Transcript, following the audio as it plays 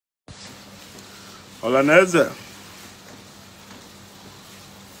Olaneze.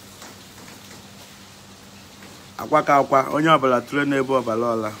 Akwa ka akwa onye ọbụla tụrụ n'ebe ọbala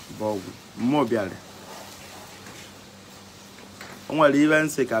ọla bụ ọgwụ mmụọ bịara. O nwere iwe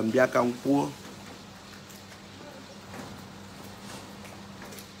nsị ka m bịa ka m kwuo.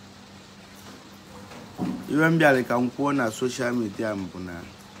 Iwe m bịara ka m kwuo na social media m bụ na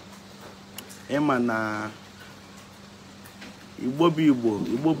ịma na Igbo bụ Igbo,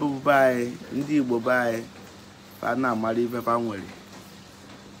 Igbo bụ be anyị, ndị Igbo be anyị fa na-amara ife fa nwere.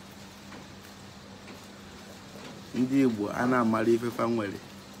 Ndị Igbo a na-amara ife fa nwere.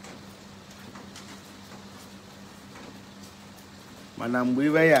 Mana mgbe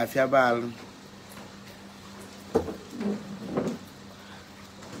iwe ya afịaba alụ,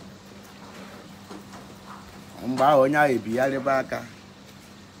 mgbe ahụ onye ahụ ebigharịba aka.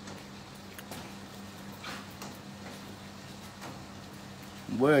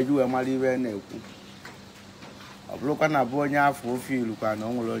 Mgbe o eji wee mara iwe na-ekwu, ọ bụrụkwa na bụ onye afọ ofe ilukwa na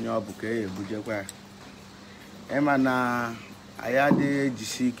o nwere onye ọ bụ ka e ebujekwa ya. Ịma na anyị adịghị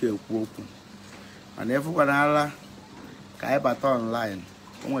ejisi ike ekwu okwu, mana ịfụkwana ala ka anyị bata online,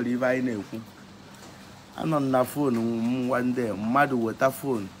 o nwere ibe anyị na-ekwu. Anọ m na fon m one day, mmadụ weta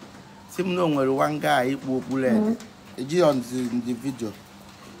fon si m na o nwere one guy ikpu okpu red eji on the video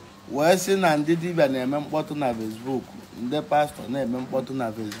wee sị na ndị dibịa na-eme mkpọtụ na Facebook, ndị pastọ na-eme mkpọtụ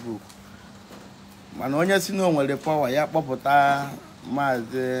na Facebook. Mana onye si na o nwere power ya kpọpụta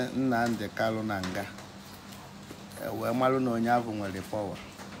Maazị Nnamdi Kanu na nga wee marụ na onye ahụ nwere power.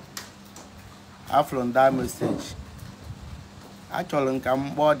 After that message, achọrọ nka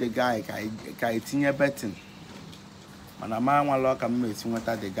m kpọọ the guy ka etinye betting, mana ma nwala ka m esi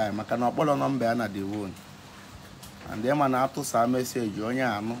nweta the guy maka na ọkpọrọ nọmba ya na the phone. And ịma na atụsa message onye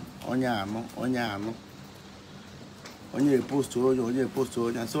anụ onye post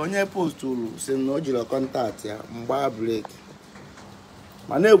onye so onye posturu si na o jiri contact ya mgba break.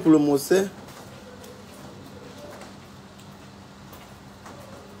 Mana ekwuru m sị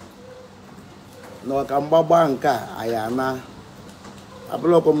na ọka mgbagba nke a aya na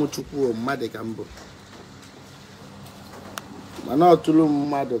abụlọkwa m Chukwu mmadụ ka mbụ, mana ọtụrụ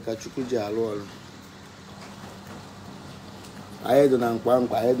mmadụ ka Chukwu ji arụ ọrụ. Anyị dị na nkwa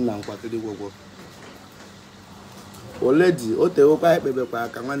anyị dị na nkwakịrị gwogwo. Oledi o tegokwa ekpebekwa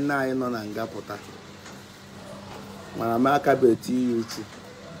ka nwanne anyị nọ na nga pụta, mana m aka beti ya uchu.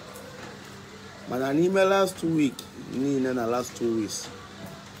 Mana n'ime last week niile na last 2 weeks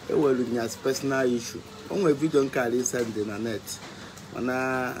ewelu nya personal issue. O nwere video nkari send na net,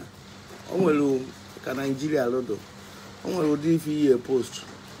 mana o nwere ka Nigeria lodo, o nwere ụdị ife ihe post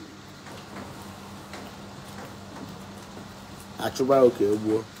achụba oke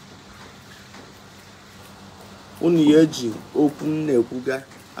egbuo. Unu ya eji okwu na-ekwuga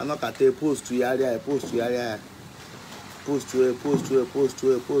anọkata post ya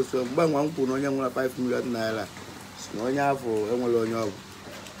post mgbe nwa m kwuru na onye nwere 5 million naira si na onye afọ enwere onye ọ bụ.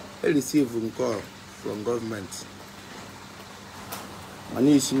 Receive call from government. Mana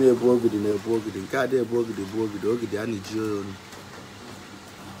isi na-ebu ogidi nke a dị ebu ogidi a na-eji onu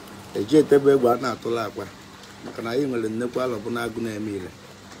eji etebe egwu a na-atụla akwa, maka na anyị nwere nnekwu alọ bụ na-agụ na-eme ile,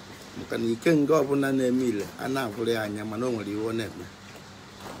 maka na ike nga ọbụla na-eme ile a na-ahụrụ ya anya, mana o nwere iwe ọ na-eme.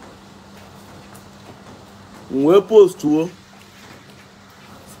 Wee postuo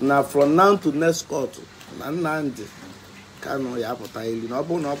na from now to next court na Nnamdi Kanu ya apụta ili, na ọ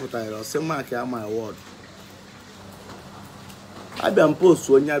bụrụ na ọ pụtara ọsị mark ya my word. Abịa m post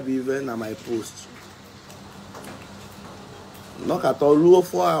onye bụ ive na my post nọkata ruo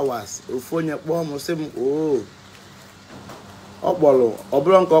 4 hours ofu onye kpọọ m sị m ọ kpọrọ ọ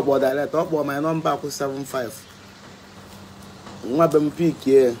bụrụ nke ọ kpọrọ direct, ọ kpọrọ my number akwụ 75 nwa be m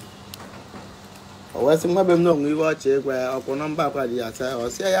pikie o wee sị nwa be m na onwe iwe ọchị ịgwa ya ọkwụ nọmba akwa dị ya saa, ọ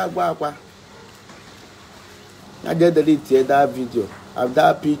sị ya gwa akwa ya je delete that video of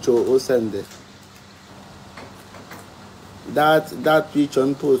that picture o send that picture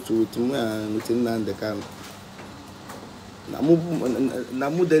and post with Nnamdi Kanu na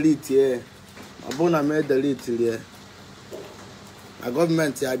mu delete ọ bụ na me delete ya na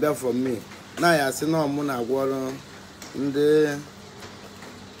gọọmenti abịa from me na ya sị na mụ na-agwọ ọrụ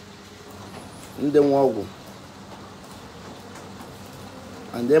ndị nwa ọgwụ.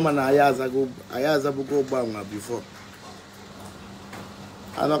 And then anyị azabugo ụgbọanwa before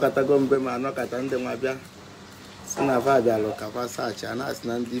anọkatago mbe ma anọkata ndị nwa bịa si na va bịalụ ka fa saachị a na-asị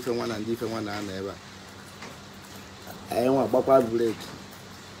na ndị ife nwa na anọ ebe a. Anyị nwa gbakwa breki,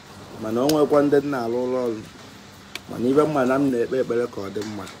 mana o nwekwa ndị na-alụ ụlọ ọrụ, mana ibe mma na m na-ekpe ekpere ka ọ dị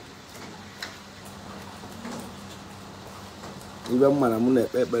mma. Ibe mma na m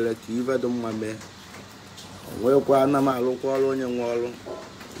na-ekpe ekpere ka ibe dị mma mee nwekwa ana m alụkwa ọrụ onye nwe ọrụ.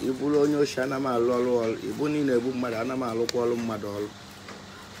 Iburu onye oshi ana m alụ ọrụ. Ibu niile ebu mmadụ ana m alụkwa ọrụ mmadụ ọrụ.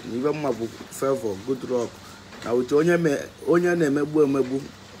 N'ibe mma bụ favor, good luck. Na uche onye na-emegbu emegbu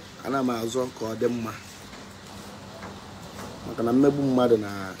ana m azọ ka ọ dị mma. Maka na mmegbu mmadụ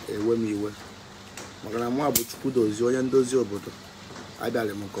na-ewe m iwe. Maka na mụ bụ Chukwudozie onye ndozi obodo.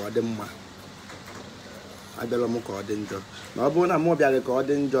 Abịara m ka ọ dị mma. Abịara m ka ọ dị njọ. Na ọ bụrụ na mụ bịara ka ọ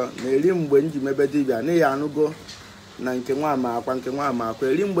dị njọ, na-eri mgbe m ji mebe dibịa n'ihi anụgo na nke nwa ama akwa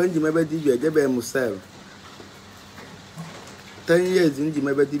eri mgbe m ji mebe dibịa ejebe m sel 10 years m ji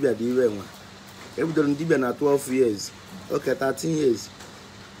mebe dibịa dị ire nwa. Ebidoro m dibịa na 12 years. Okay, 13 years.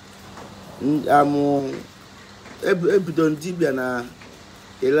 Ebidoro m dibịa na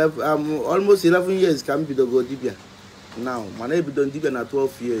 11 almost 11 years ka m bidogo dibịa now, mana ebidoro m dibịa na 12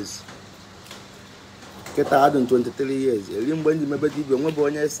 years. Kịta adụ 23 years. Eri mgbe m ji mebe dibịa nwebe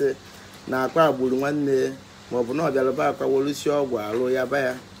onye ese na akpa agburu nwanne, maọbụ na ọ bịara ba akwa wolusi ọgwụ alụ ya ba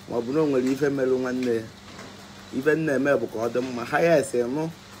ya, maọbụ na o nwere ife merụ nwanne ya. Ife nna eme bụ ka ọ dị mma. Ha ya ese mụ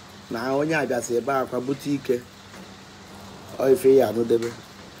na onye abịasị ebe akwa bute ike ọ ife ya anụdebe.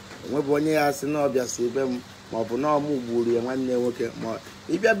 Enwebe onye ya asị na ọ bịasị ebe m maọbụ na ọmụ gburu ya nwanne nwoke. Ma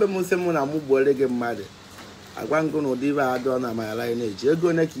ịbịa be m nsị mụ na mụ gbuore gị mmadụ, agwa ngụ na ụdị ibe adọ na amara anyị na-eji ego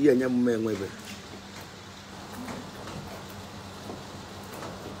one ka ihe enye m enwebe.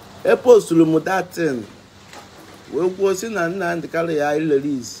 Eposturu m datin wee kwuo si na Nnamdi Kanu ya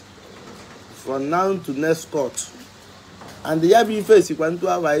release from now to next court. And ya bụ ife esikwa ntụ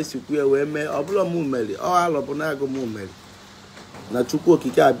awa esikwu ya wee mee ọ bụla m mere ọ alọbụ na agụ m mere na Chukwu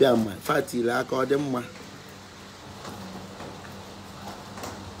okike abịa ma fatile aka ọ dị mma.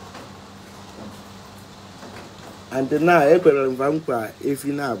 And na ekwere m nkwa efi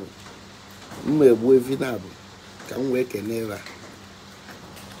na-abụ mma egbu efi na-abụ ka m wee kenee ha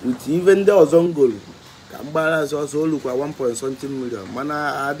uti ife ndị ọzọ ngolu ka m gbara ọsọ olukwa 1.something million.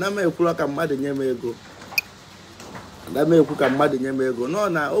 Mana ana m ekwuru ka mmadụ nye m ego. Ana m ekwu ka mmadụ nye m ego nọ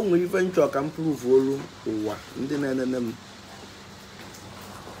na o nwere ife nchọ ka m prove olu ụwa ndị na-enene m.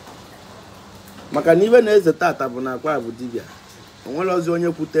 Maka na ife na-eze tata bụ na Akwa bụ dibịa. O nwere ọzọ onye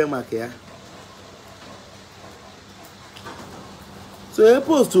kwute maka ya. So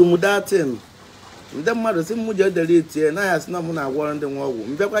epostu m datin ndị mmadụ si m je delete na ya sị na m na-agwọrọ ndị nwa ọgwụ.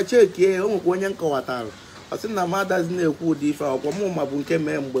 Mbịakwa chekie o nwekwa onye nkọwatara ọ sị na m adazi na-ekwu ụdị ife ọkwa mụ ma bụ nke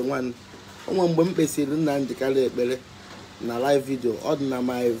mee mgbe nwanne o nwere mgbe m kpesịrị Nnamdi Kanu ekpere na live video ọ dị na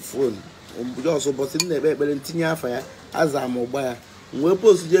my phone just ụbọchị m na-ekpe ekpere ntinye afa ya aza m ụgba ya wee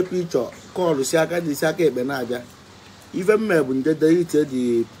post je picture kọlụ si aka dị isi aka ekpe na-abịa ife m mee bụ nje delete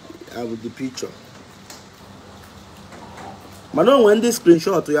the picture. Mana onwe ndị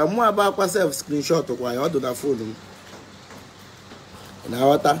screenshot ya mụ aba akwa self screenshot kwa ya ọ dị na phone m na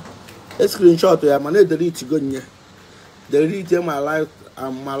aghọta screenshot ya mana delete go nye delete my like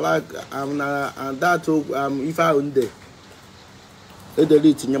and that ife ahụ ndị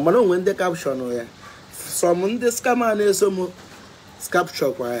delete nye. Mana onwe ndị caption ya some ndị scammer na-eso m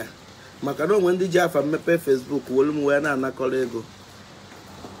capture kwa ya maka na onwe ndị ji afa mmepe Facebook wolu m wee na-anakọrọ ego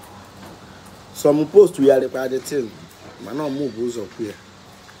some post ya rekwa the thing. Mana ọmụ bụ ụzọ kwu ya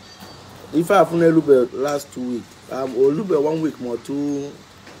ife afụ na-elube last 2 weeks olube 1 week ma 2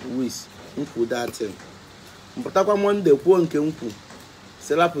 weeks nkwu datin mpụtakwa Monday kwuo nke nkwu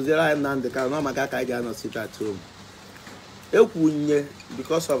selapụziere anyị Nnamdi Kanu na maka ka anyị ga-anọsite at home ekwu nye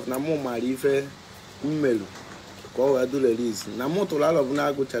because of na mụ mara ife mmelu ka ọ wee do release na mụ tụrụ alọ bụ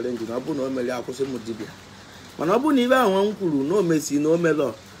na-agụ challenge na ọ bụ na o mere akwụsị m dibịa. Mana ọ bụ na ife ahụ m kwuru na o mesi na o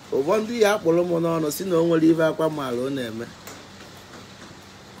melọ ụfọdụ ya akpọrọ m n'ọnụ si na o nwere ife Akwa maara ọ na-eme.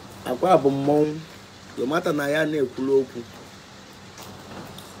 Akwa bụ mmọnwụ tomata na ya na-ekwuru okwu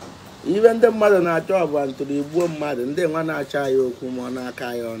ife ndị mmadụ na-achọ ọbụla ntụrụ igbuo mmadụ ndị nwa na-achọ anyị okwu ma ọ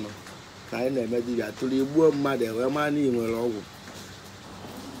na-aka ya ọnụ ka anyị na-eme dibịa tụrụ igbuo mmadụ wee maa na ị nwere ọgwụ.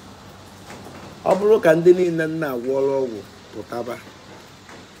 Ọ bụrụ ka ndị niile nna agwọrọ ọgwụ pụtaba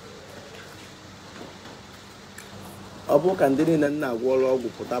ọ bụ ka ndị niile nna agwọrọ ọgwụ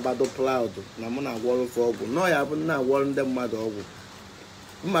pụtabado proud na mụ na-agwọrọ ofe ọgwụ nọ ya bụ nna agwọrọ ndị mmadụ ọgwụ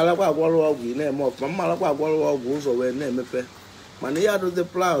mmalakwa agwọrọ ọgwụ ị na-eme ọfụma mmalakwa agwọrọ ọgwụ ụzọ wee na-emepe. Mana ihe adụdị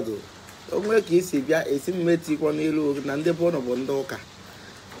proud onwe ka isi bịa esi mmetikwa n'ilu na ndị bụ ụnụ bụ ndị ụka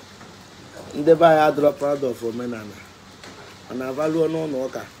ndị be anyị adọrọ proud of omenala mana avaluo n'ụlọ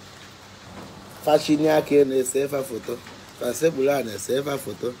ụka fashini aka na-ese efe foto fasebula na-ese efe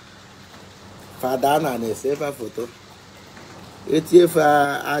foto fada na-ese efe foto etiefe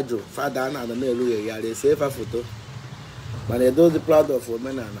ajụ fada na-elu ya ese efe foto mana edozi proud of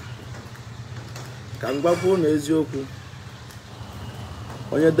omenala. Ka m gwakwu na eziokwu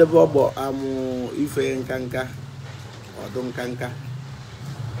onye debe ọgbọ amụ ife nkanka ọdụ nkanka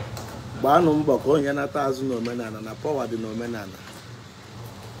gbaanụ mbọ ka onye nata azụ na omenala na pọwa dị na omenala.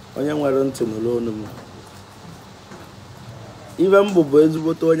 Onye nwere ntị n'ụlọ onu m ibe mbụ bụ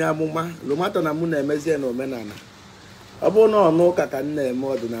ezigbote onye amụma lụmata na mụ na-emezie na omenala. Ọ bụrụ na ọnụ ụka ka m na-eme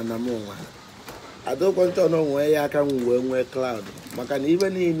ọdịnala m nwa adịkwa ntị ọnụ nwee ya aka m wee nwee cloud maka na ibe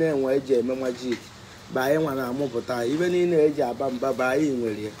niile enwe eji eme majik bụ anyị nwa na-amụpụta ibe niile eji aba mba bụ anyị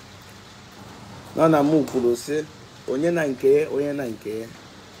nwere ya. Nọ na m kwuru sị onye na nke ya onye na nke ya.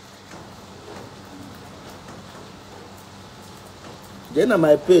 Jee na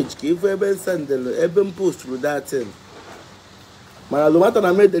my page ka ife ebe nsendelu ebe m posturu datin mana lụmata na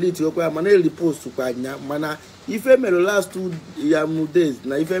m edelete okwu ya mana eripost kwa anya mana ife mere last 2 days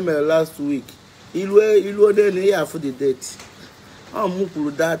na ife mere last week ilu ode na ihe afụ the date ọ m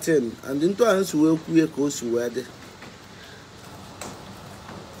kwuru datin and ntụ a nsi wee kwuye ka o si wee dị.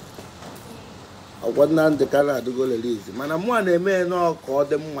 Ọgwa Nnamdi Kanu adịgo release mana mụ a na-eme nọọ ka ọ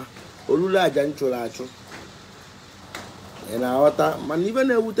dị mma olulu aja m chụrụ achụ ị na-aghọta. Mana ibe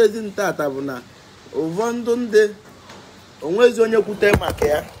na-ewutezi ntata bụ na ụfọdụ ndị onwezi onye kwute maka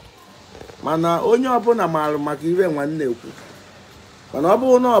ya mana onye ọbụla maara maka ibe nwanne ekwu mana ọ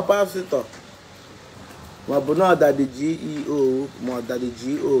bụrụ na pastọ maọbụ na ọdadị GEO ma ọdadị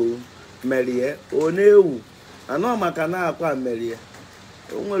GO merie ọ na-ewu anọ maka na akwa merie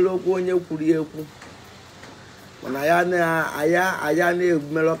o nwere okwu onye kwuru ekwu mana ya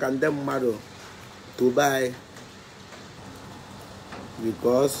na-emerọ ka ndị mmadụ tobe anyị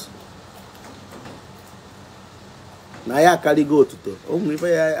because na ya akarigo otuto o nwere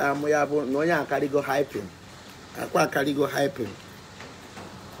ife ya amụ ya bụ na onye akarigo hyping akwa akarigo hyping.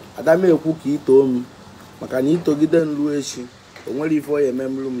 Adam ekwu ka ito m maka na itogide nru echi o nwere ife onye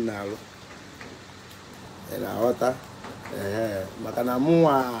ememrụ m n'alụ ị na-aghọta maka na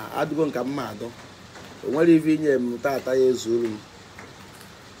mụnwa adịgo nka mma adụ o nwere ife inye m tata ya ezuru m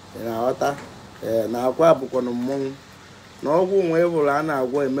ị na-aghọta na akwa bụkwa na mmọnwụ na ọgwụ nwe bụrụ a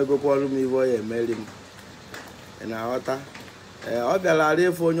na-agwọ emegokwarụ m ife onye emeri m ị na-aghọta. Ọ bịara ara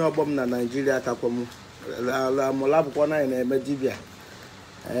efe onye ọgbọ m na Naijiria kakwa m mụla bụkwa na na-eme dibịa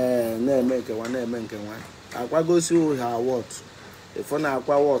na-eme nke nwa na-eme nke nwa akwagosi ha wọt ifo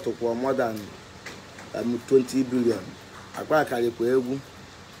na-akwa wọt kwa more than 20 billion akwa akarịkwa egwu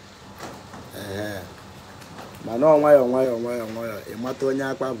mana ọ nwayọ ịmata onye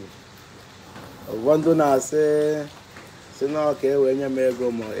akwa bụ. Ụfọdụ na-asị si na ọ ka ewee nye m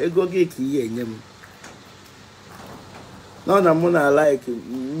ego ma ego gị ka ihe enye m nọ na mụ na like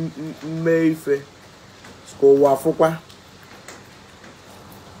mme ife ka ụwa fụkwa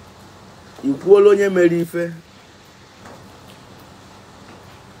ikwuola onye mere ife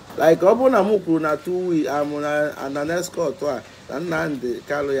like ọ bụrụ na m kwuru na 2 weeks amụna na next court a na Nnamdi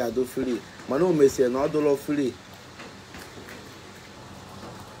Kanu ya do free mana o mesie na ọ dụrụ free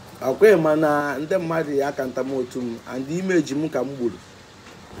akwe mana ndị mmadụ ya aka ntam otu m and imeji m ka m gburu.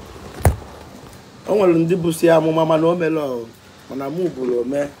 O nwere ndị busi amụma mana o mere mana mụ buru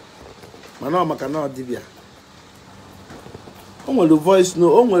ome mana ọ maka na ọ dibịa. O nwere voice no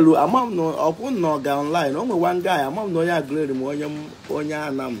o nwere amam no ọkwụ na ọga online o nwere one guy amam na onye agree m onye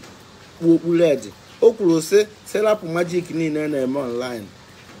anam kpu led o kwuru sị serapụ magic niile na-eme online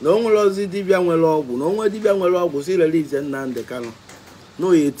na o nwere ozi dibịa nwere ọgwụ na onwe dibịa nwere ọgwụ si release Nnamdi Kanu na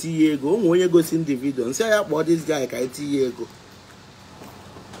o etinye ego o nwere onye gosi ndị vidio nsị ya kpọọ this guy ka etinye ego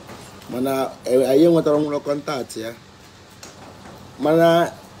mana anyị nwetara nwere kọntaktị ya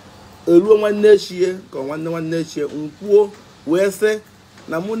mana eruo nwanne echie ka nwanne echie nkwuo wee sị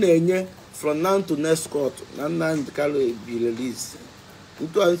na mụ na-enye from now to next court na Nnamdi Kanu be release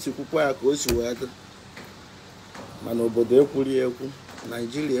ntụ a nsikwukwa ya ka o si wee dị mana obodo ekwuri ekwu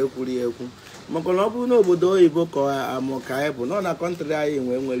Naijiria ekwuri ekwu maka na ọ bụrụ na obodo oyibo ka amụ ka anyị bụ nọ na kọntrị anyị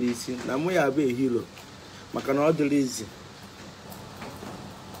nwere isi na mụ ya bụ ehiro maka na ọ dịrị izi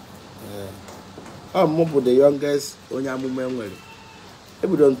ọ mụ bụ the youngest onye amụma enwere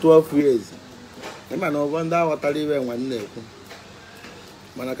ebido 12 years ịma na ọgọ ndị aghọtara iwe nwanne ekwu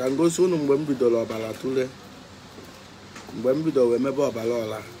mana ka ngosi unu mgbe m bidoro ọbara tụle mgbe m bidoro wee mebe ọbara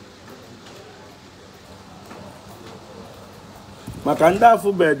ọla maka ndị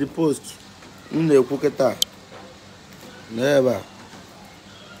afụ bed post m na-ekwu kịta n'ebe a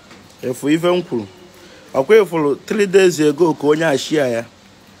efu ife m kwuru ọkwa ifuru 3 days ago ka onye ashia ya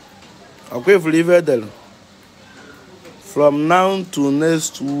ọkwa ifuru ife edelu from now to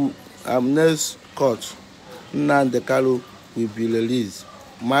next court Nnamdi Kanu will be released,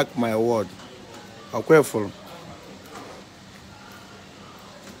 mark my word. ọkwa ifuru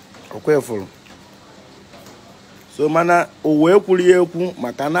so mana o wee kwuru ekwu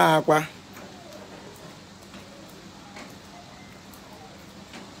maka na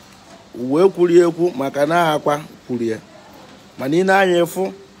akwa kwuru ya mana ị na-anya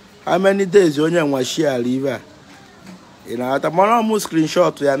efu how many days onye nwa share ibe a ị na-ata mana ọmụ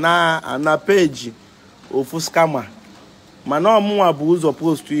screenshot ya na page ofu scammer mana ọmụnwa bụ ụzọ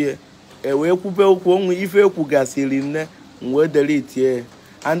post ihe wee kwube okwu onwe ife ekwu gasịrị nne wee delete ya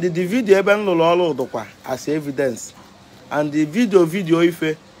and the video ebe m lụrụ ọrụ dụkwa as evidence and the video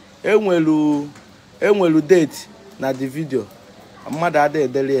ife enwelu date na the video mmadụ adịghị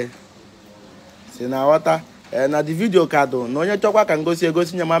edeli si na ghọta na the video ka dụ na onye chọkwa ka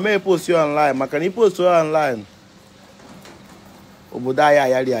ngosi nye ma mee post online maka na ipost online obodo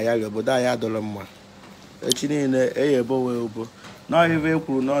anyị ayarị obodo anyị adọrọ mma echi niile ebowe obo n'ife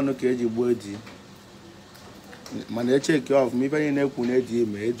ekwuru n'ọnụ ka eji gbuo di mana echeki of m ife niile ekwu na eji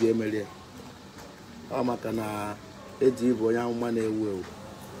ime eji emeri ọ maka na eji bụ onye amụma na-ewu ewu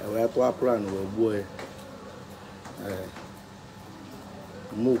wee tụọ plan wee gbuo ya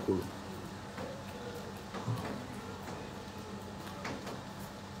mụ kwuru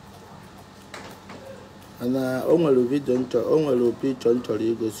na o nwere vidio o nwere picture m chọrọ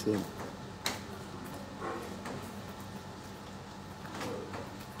igosi unu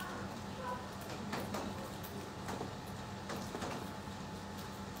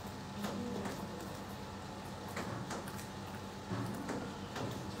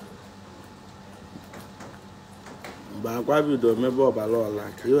mgbe akwa bido mebe ọbara ọla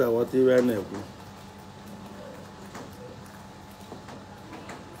ka ị wee ghọta iwe na-ekwu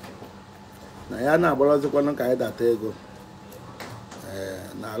na ya na-agbarọzikwanụ ka anyị data ego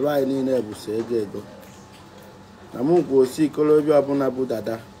na alụ anyị niile ebuso ego na mụ kwuo osi ikolobịa ọbụla bụ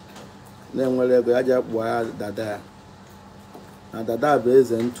dada na-enwere ego ya ji akpụọ ya dada ya na dada bụ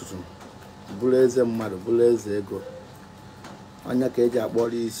eze ntutu bụrụ eze mmadụ bụrụ eze ego anya ka eji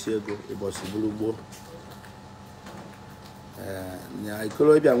akpọrọ isi ego ụbọchị bụrụ gboo na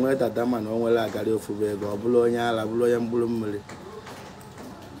ikolobịa nwee dada mana o nwere agarị ofufe ego ọ bụrụ onye ala bụrụ onye mkpụrụ mmiri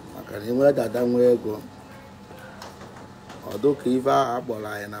maka na inwe dada nwee ego ọdụ ka ife ahụ akpọrọ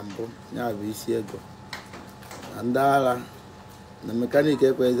anyị na mbụ ya bụ isi ego na ndị agha na mekaniki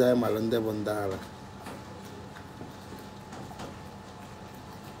ekweghịzi anyị mara ndị bụ ndị agha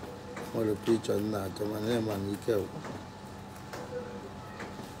nwere pichọ nna atọ mana ịma na ike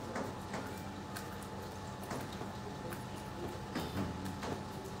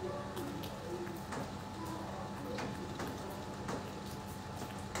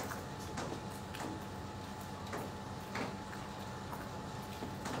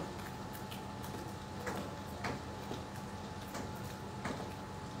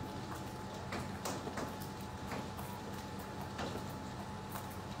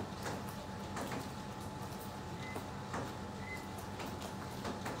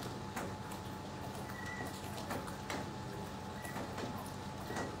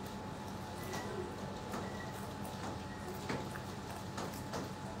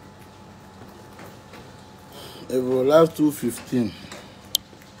Evo last 215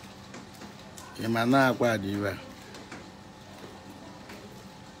 Imana Akwa diva.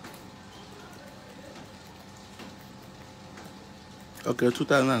 Okay,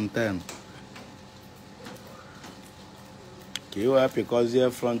 2010. You happy because here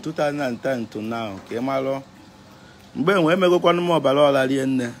from 2010 to now. Kemalo. Mgbe enwe emegokwanụ m ọbara ọla rie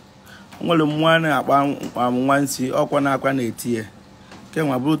nne. Nwere mwana akpa nwansi ọkwa na akwa na-etie.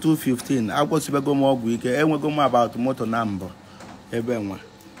 Kenwa bụrụ 215 akwụsịbego m ọgwụ ike enwego m about moto na mbọ ebe nwa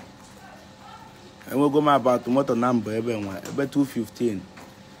ebe 215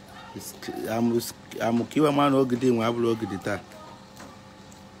 amụkiwe ma na ogidi nwa abụrụ ogidi taa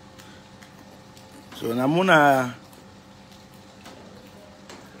so na mụ na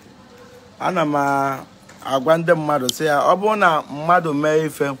ana m agwa ndị mmadụ sị ya ọ bụrụ na mmadụ mee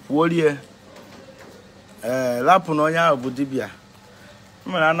ife kwuorie lapụ na onye ahụ bụ dibịa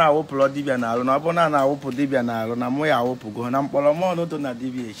mere a na-awụpụrụ dibịa n'alụ na ọ bụrụ na a na-awụpụ dibịa n'alụ na mụ ya awụpụgo na mkpọrọ mọnụ dị na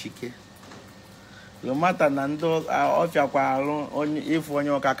dibịa echike lomata na ndị ọfịakwa alụ onye ịfụ onye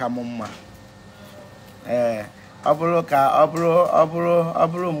ụka ka mụ mma ọ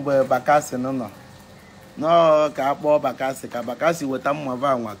bụrụ mgbe bakasị nọ nọọ ka akpọọ bakasị ka bakasị weta mmava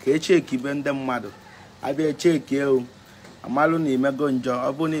anwa ka echekibe ndị mmadụ abịa echeki ewu amalụ na imego njọ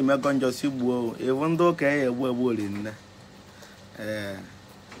ọ bụrụ na imego njọ si gbuo ewu ndị ụka ya egbu orinne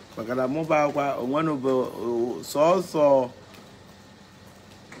maka na mụba akwa onwenu bụ sọsọ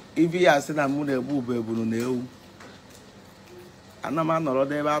ivi ya sị na mụ na-egbu ube eburu na ewu ana m anọrọ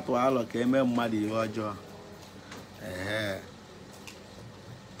n'ebe atụ alọ ka eme mmadụ ihe ọjọọ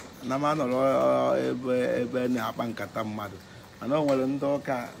na m anọrọ ebe na-akpa nkata mmadụ mana o nwere ndị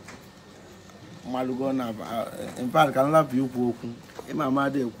ụka mmadụ go na in fact ka nlapụ ikwu okwu ịma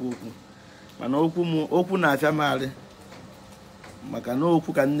amadị ekwu okwu mana okwu na-afịa marị maka na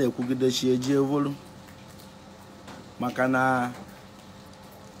okwu ka m na-ekwugidechi eji evolu maka na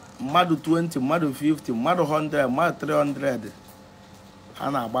mmadụ 20 mmadụ 50 mmadụ 100 mmadụ 300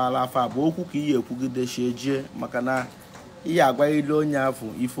 a na-agbala afọ bụ okwu ka ihe ekwugidechi ejie maka na ihe agwaghịle onye afọ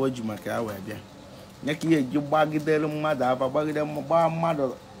ife o ji maka ya wee bịa nye ka ihe eji gbagidere mmadụ afa gbaa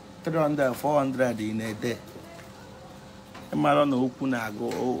mmadụ 300 400 ị na-ede ịmara na okwu na-agụ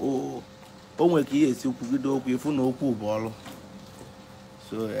o nwere ka ihe esi kwugide okwu ịfụ na okwu bụ ọrụ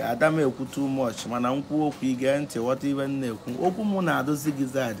so adam ekwu too much mana nkwu okwu ige ntị ghọta ibe m na-ekwu okwu m na-adụzi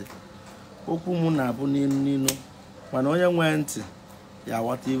gizad okwu m na-abụ n'inu mana onye nwee ntị ya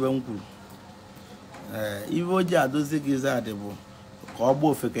ghọta ibe m kwuru ibe o ji adụzi gizad bụ ka ọ gba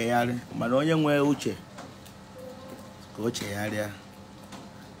ofekegharị mana onye nwee uche ka o chegharịa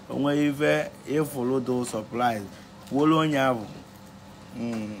onwe ive ịfụrụ do surprise kwuolu onye ahụ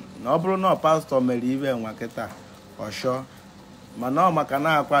na ọ bụrụ na pastọ mere ive nwa kịta ọshọ mana ọ maka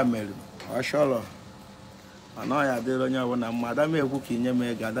na Akwa mere ọshọrọ mana ọ ya dịrị onye ọbụla mma adam ekwu ka inye m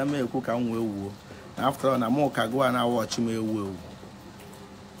ego adam ekwu ka m wee wuo na after all na mụ ka gụwa na wọchị m ewu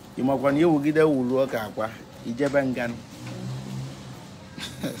ịmakwa na iwugide wuruo ka Akwa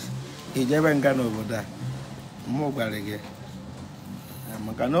ijebe nga n'obodo a mụ gwara gị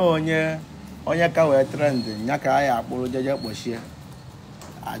maka na onye ka wee trend nya ka a ya akpụrụ jeje kpochie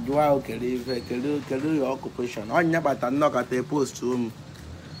ajụwa ahụ kere ife kere your occupation onye bata nnọkọta post m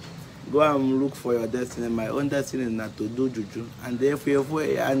go and look for your destiny. My own destiny na to do juju and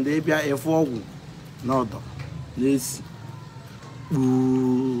ịbịa efu ọgwụ n'ọdọ n'esi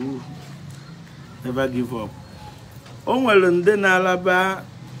never give up. O nwere ndị na-alaba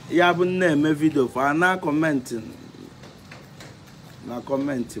ya bụ na-eme vidio fa na kọmentị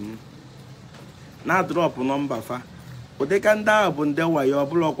m na drop nọmba fa ụdịka ndị ahụ bụ ndị wayo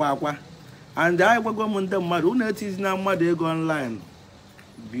ọbụlọkwa akwa and anyị gwago m ndị mmadụ unu etizi na mmadụ ego online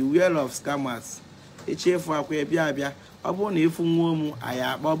beware of scammers echefu akwa ebịa abịa ọ bụrụ na ịfụ nwa ụmụ anyị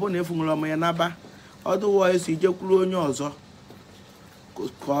akpa ọ bụrụ na ịfụ nwere ọmụ ya naba ọdụwa eso ijekwuru onye ọzọ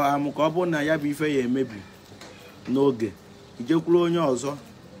ka ọ bụrụ na ya bụ ife ya emebi n'oge ijekwuru onye ọzọ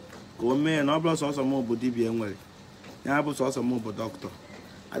ka o mee na ọ bụrụ sọsọ m bụ dibịa enwere ya bụ sọsọ m bụ dọkịta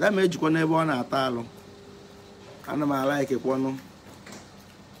ada m ejikwa n'ebe ọ na-ata alụ ana m ala ikekwanụ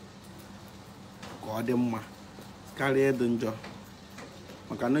ka ọ dị mma karịa ịdị njọ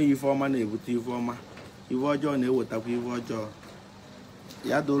maka na ife ọma na-ebute ife ọma ife ọjọọ na-ewetakwa ife ọjọọ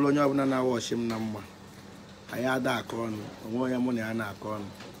ya dụrụ onye ọbụla na-awọchi m na mma anyị ada akọ ọnụ onwe onye mụ na ya na-akọ ọnụ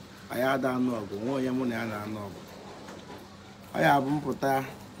anyị ada anụ ọgụ onwe onye mụ na ya na-anụ ọgụ ọ ya bụ mpụta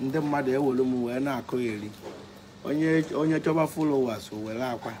ndị mmadụ ewere m wee na-akọgheri onye chọba followers o were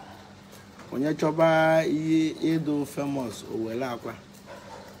akwa onye chọba ihe ịdụ famous o were akwa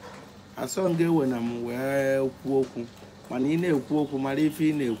asọ nga ewe na m wee kwuo okwu mana ị na-ekwu okwu mara ife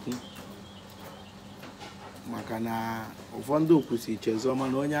ị na-ekwu maka na ụfọdụ okwusi chezọ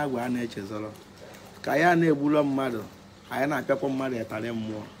mana onye agwa a na-echezọrọ ka ya na-egbulọ mmadụ anyị na-apịakwa mmadụ ịtarị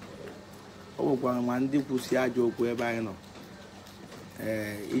mmụọ ọ bụkwa ma ndị kwusi ajọ okwu ebe anyị nọ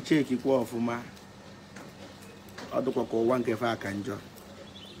iche ekikwa ọfụma ọ dịkwa ka ụwa nke fe aka njọ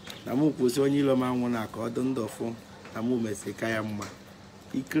na mụ kwụsị onye ilo m anwụ na ka ọ dị ndọfụ na mụ mesi ka ya mma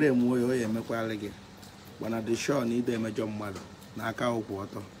ikere m oyi oyi emekwala gị gbana dị shọ na ide emejọ mmadụ n'aka ụkwụ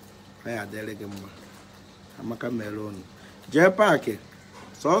ọtọ ọ ya adịrị gị mma amaka mere unu jee paakị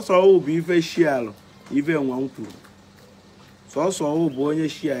sọsọ ọwụ bụ ife shialụ ife nwa m kwuru sọsọ ọwụ bụ onye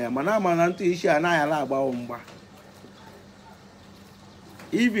shia ya mana ama na ntụ isi anaghị ala agbawo mgba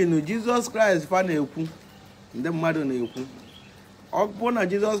even Jizọs Kraịst fa na-ekwu ndị mmadụ na-ekwu ọ bụ na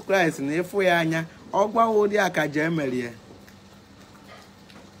Jizọs Kraịst na ịfụ ya anya ọ gwawa ụdị akaja emerie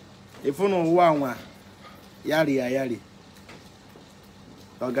ịfụ na ụwa nwa yari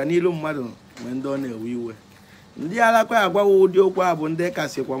ọganilu mmadụ mgbe ndị ọ na-ewe iwe ndị alakwa agwawa ụdị okwu a bụ ndị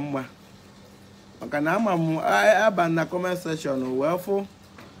kasịkwa mma maka na ama m aba na comment section wee fụ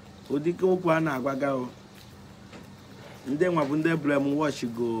ụdịka okwu a na-agwaga ndị nwa bụ ndị blem watch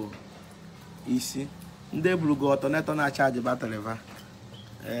go isi ndị buru go ọtọnetọ na-achaji batrị va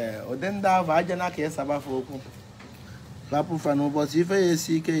ụdị ndị ahụ aja na ka ịsabafe okwu rapụfa n'ụbọchị ife ya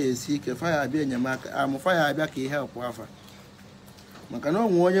esi ike faya abịa enyemaka amụfa ya abịa ka ihe ọpụ afa maka na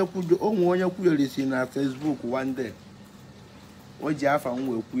onwe onye kwuyerisi na Facebook one day o ji afa m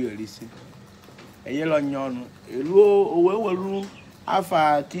wee kwuyerisi enyela onye ọnụ eruo o wee weru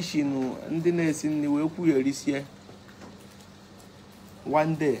afa kishinu ndị na-esi nri wee kwuyerisie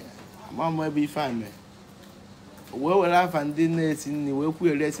one day amam ebe ife ame wee were afa ndị na-esi nri wee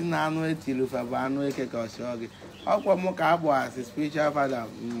kwuere esi na anụ etiri ofe bụ anụ eke ka ọsịọ gị ọkwa m ka abụ asị spiritual father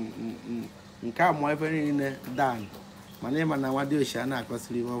nke amụọ ife niile dan mana ịma na nwa dị ochi a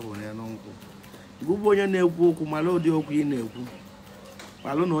na-akọsiri ife ọ bụ n'elu nkwụ gụbụ onye na-ekwu okwu mara ụdị okwu ị na-ekwu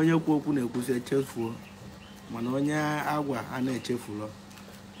malụ na onye kwu okwu na-ekwusi echefuo mana onye agwa a na-echefuro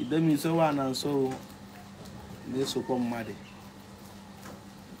idemisowa na nso na-esokwa mmadụ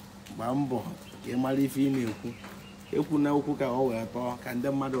gbaa mbọ ka ị mara ife ị na-ekwu ekwu na okwu ka ọ wee tọọ ka ndị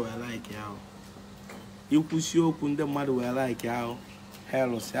mmadụ wee like ahụ ikwusi okwu ndị mmadụ wee like ahụ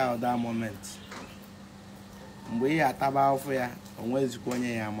helụsi ahụ that moment mgbe ị ataba afọ ya onwezikwa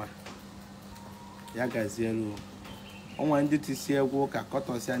onye ya ama ya gazielu onwe ndị tisi egwu ka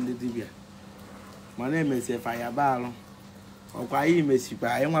kọtọsịa ndị dibịa mana emesiefa ya baalụ ọkwa anyị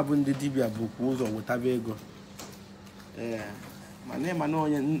mesikwa anyị nwa bụ ndị dibịa bụkwa ụzọ wetaba ego mana ịma na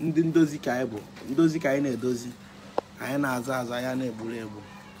onye ndị ndozi ka anyị bụ ndozi ka anyị na-edozi anyị na-azụ azụ anya na-egburu egbu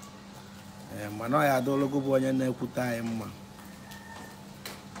mana ọ ya adologo bụ onye na-ekwute anyị mma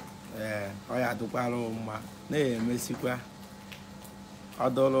ọ ya adụkwara mma na-emesikwa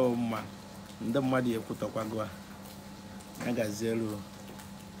ọdụrụ mma ndị mmadụ ekwutọkwago ya gazielu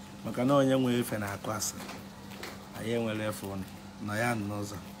maka na onye nwere efe na-akụ asị anyị enwere efe nọ ya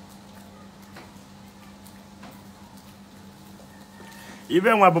n'ụzọ ibe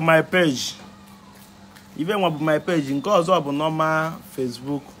nwa bụ my page nke ọzọ bụ normal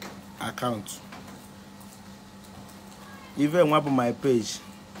Facebook account ibe nwa bụ my page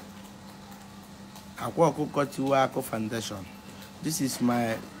Akwa Okuko Tiwara Aki Foundation. This is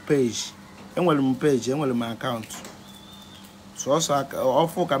my page. Enwere m page, enwere m account. So also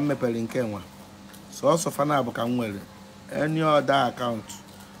offer ka mepere nke nwa. So also fana bụ ka nwere. Any other account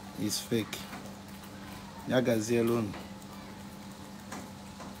is fake. Ya gazielu unu.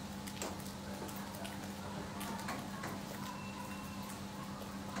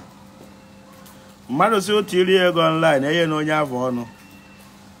 Mmadụ si otiri ego online enye na onye avọ ọnụ.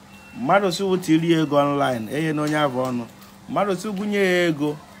 Mmadụ si otiri ego online enye na onye avọ ọnụ. Mmadụ si bunye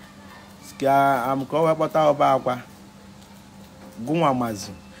ego ka o wee kpọta ọba akwa gụnwa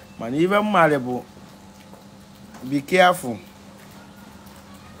mazi. Mana ife mmadụ bụ be careful.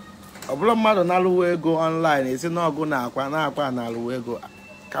 Ọ bụrụ mmadụ na-alụwa ego online esi na ọgụ na akwa na-alụwa ego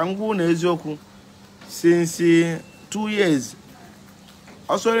ka ngwu na eziokwu since 2 years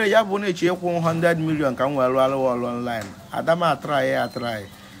osore ya bụ na-eche ekwu 100 million ka m were alụwa online adama atrai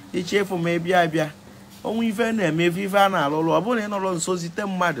ichefu ma bịa onwe ife na-eme ife a na-alụlụ ọ bụrụ na ị nọrọ nso zite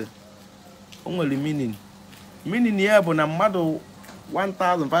mmadụ o nwere meaning ya bụ na mmadụ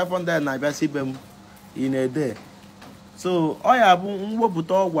 1500 na-abịa si be m in a day. So ọ ya bụ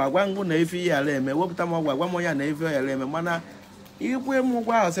mwepụta ọgwụ agwa ngụ na efe ya ala eme wepụta m ọgwụ agwa m onye na efe ya ala eme mana ikwe m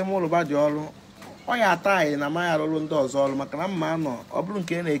ụgwọ ahụ sị m ụlụba dị ọrụ ọ ya ata anyị na ma ya arụrụ ndị ọzọ ọrụ maka na mma anọ ọ bụrụ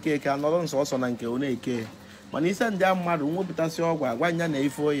nke na-eke eke anọrọ nsọ ọsọ na nke ọ na-eke mana ise ndị a mmadụ nwepụtasị ọgwụ agwa nya na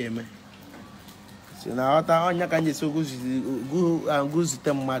efe o ya eme si na ọta ọnya ka nyesi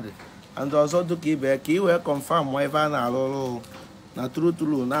guzite mmadụ ndị ọzọ dịka ibe ka ị wee confirm ebe a na-arụrụ na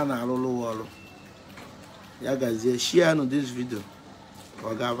trutulu na na-arụrụ ọrụ ya gazie share this video ka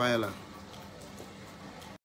ọ gaa viral.